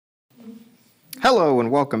Hello and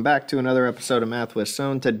welcome back to another episode of Math with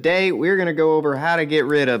Sohn. Today we're going to go over how to get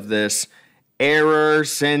rid of this error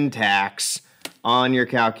syntax on your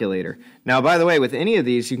calculator. Now, by the way, with any of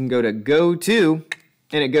these, you can go to go to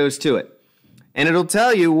and it goes to it. And it'll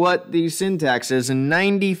tell you what the syntax is, and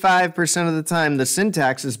 95% of the time the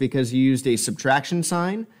syntax is because you used a subtraction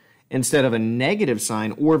sign instead of a negative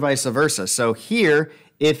sign or vice versa. So here,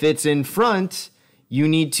 if it's in front, you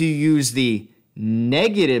need to use the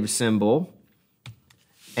negative symbol.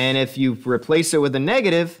 And if you replace it with a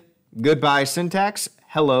negative, goodbye syntax,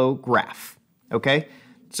 hello graph. Okay?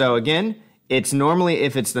 So again, it's normally,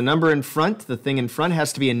 if it's the number in front, the thing in front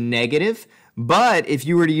has to be a negative. But if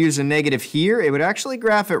you were to use a negative here, it would actually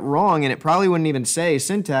graph it wrong, and it probably wouldn't even say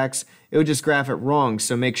syntax. It would just graph it wrong.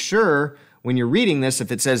 So make sure when you're reading this,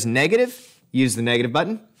 if it says negative, use the negative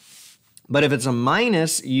button. But if it's a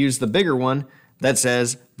minus, use the bigger one that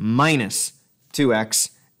says minus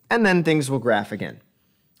 2x, and then things will graph again.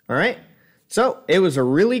 All right, so it was a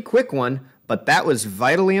really quick one, but that was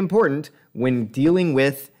vitally important when dealing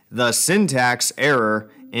with the syntax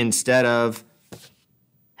error instead of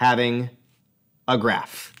having a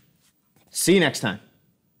graph. See you next time.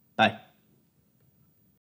 Bye.